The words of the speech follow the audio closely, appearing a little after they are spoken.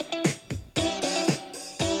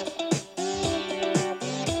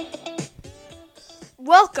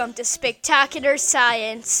Welcome to Spectacular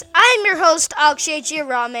Science. I'm your host, Akshay G.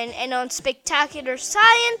 Raman, and on Spectacular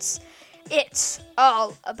Science, it's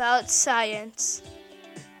all about science.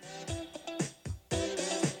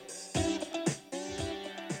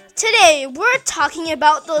 Today, we're talking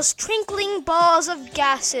about those twinkling balls of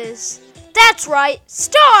gases. That's right,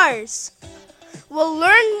 stars! We'll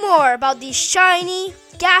learn more about these shiny,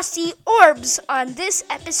 gassy orbs on this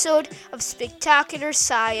episode of Spectacular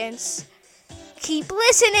Science. Keep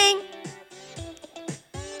listening!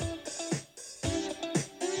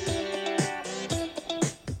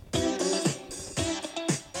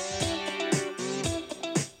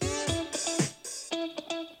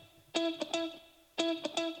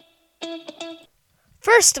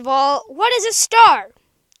 First of all, what is a star?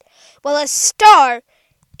 Well, a star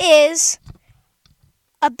is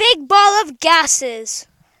a big ball of gases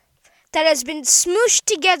that has been smooshed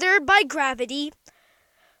together by gravity,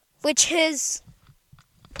 which is...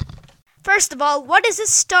 First of all, what is a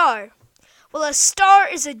star? Well, a star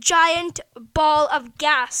is a giant ball of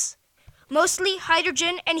gas, mostly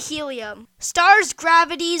hydrogen and helium. Stars'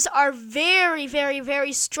 gravities are very, very,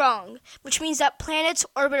 very strong, which means that planets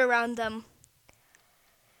orbit around them.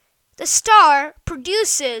 The star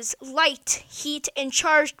produces light, heat, and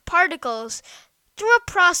charged particles through a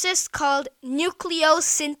process called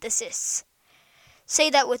nucleosynthesis.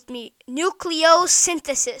 Say that with me,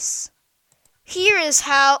 nucleosynthesis. Here is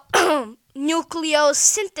how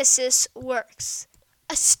nucleosynthesis works.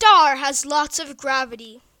 A star has lots of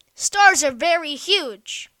gravity. Stars are very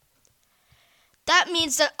huge. That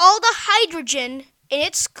means that all the hydrogen in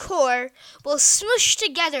its core will smoosh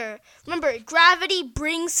together. Remember, gravity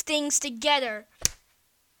brings things together.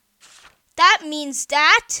 That means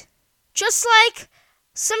that, just like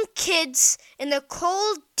some kids in the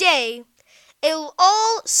cold day, it will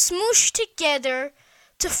all smoosh together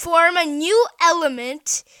to form a new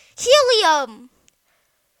element, helium.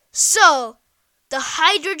 So, the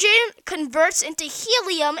hydrogen converts into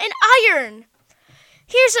helium and iron.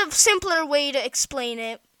 Here's a simpler way to explain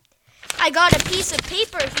it. I got a piece of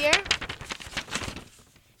paper here.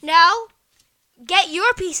 Now, get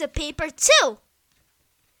your piece of paper too.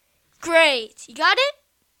 Great. You got it?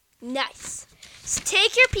 Nice. So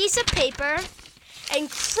take your piece of paper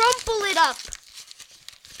and crumple it up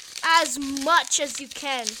as much as you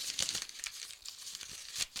can.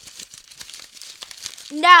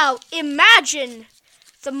 Now imagine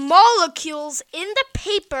the molecules in the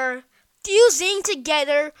paper fusing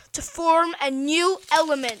together to form a new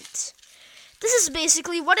element. This is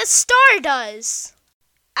basically what a star does.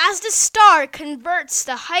 As the star converts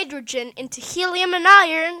the hydrogen into helium and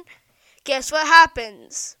iron, guess what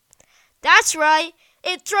happens? That's right,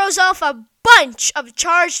 it throws off a bunch of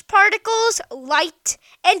charged particles, light,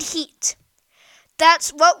 and heat.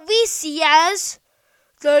 That's what we see as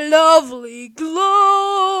the lovely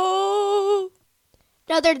glow.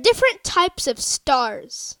 Now, there are different types of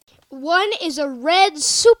stars. One is a red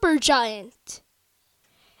supergiant.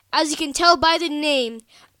 As you can tell by the name,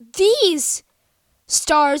 these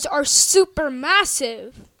stars are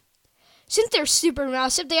supermassive. Since they're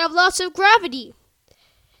supermassive, they have lots of gravity.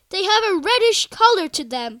 They have a reddish color to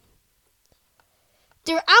them.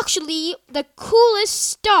 They're actually the coolest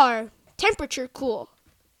star, temperature cool.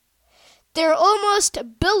 They're almost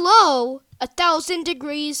below 1,000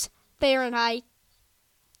 degrees Fahrenheit.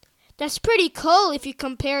 That's pretty cool if you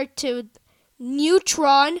compare it to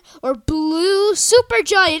neutron or blue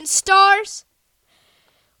supergiant stars.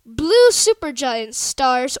 Blue supergiant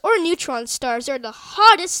stars or neutron stars are the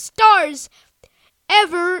hottest stars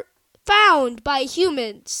ever found by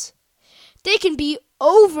humans. They can be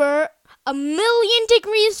over 1,000,000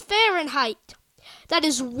 degrees Fahrenheit. That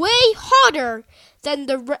is way hotter than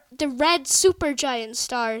the red supergiant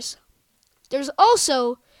stars. There's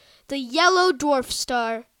also the yellow dwarf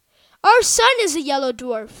star. Our sun is a yellow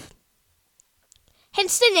dwarf.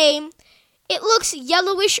 Hence the name. It looks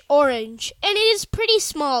yellowish orange, and it is pretty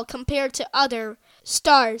small compared to other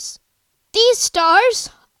stars. These stars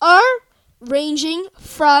are ranging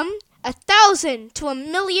from 1,000 to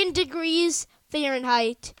 1,000,000 degrees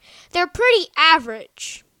Fahrenheit. They're pretty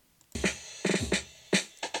average.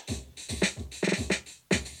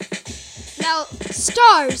 Now,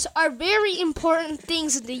 stars are very important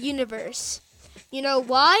things in the universe. You know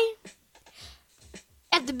why?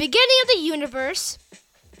 At the beginning of the universe,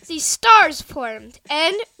 these stars formed,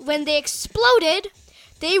 and when they exploded,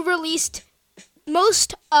 they released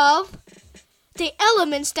most of the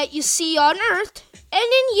elements that you see on Earth and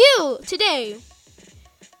in you today.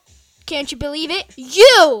 Can't you believe it?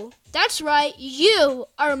 You! That's right, you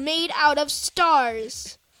are made out of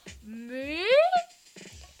stars. Me?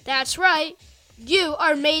 That's right. You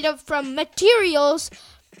are made from materials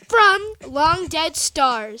from long-dead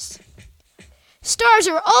stars. Stars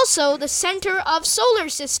are also the center of solar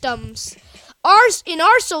systems. In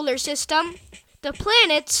our solar system, the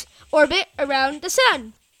planets orbit around the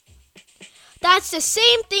sun. That's the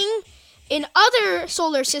same thing in other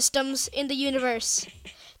solar systems in the universe.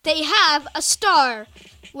 They have a star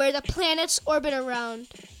where the planets orbit around.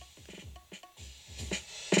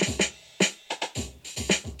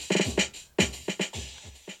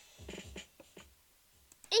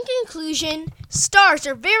 In conclusion, stars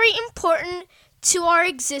are very important to our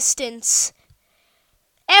existence.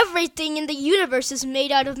 Everything in the universe is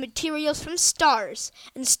made out of materials from stars,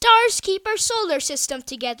 and stars keep our solar system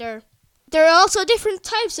together. There are also different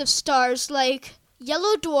types of stars like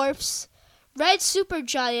yellow dwarfs, red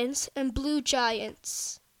supergiants, and blue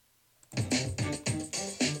giants.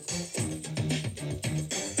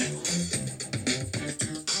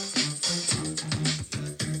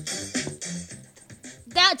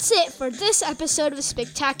 That's it for this episode of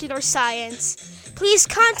Spectacular Science. Please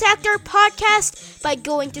contact our podcast by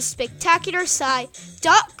going to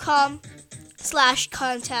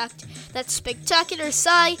spectacularsci.com/contact. That's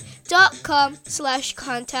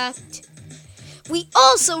spectacularsci.com/contact. We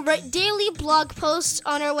also write daily blog posts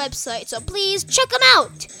on our website, so please check them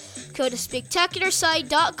out. Go to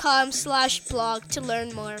spectacularsci.com/blog to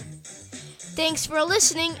learn more. Thanks for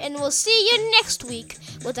listening, and we'll see you next week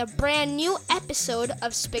with a brand new episode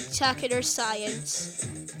of Spectacular Science.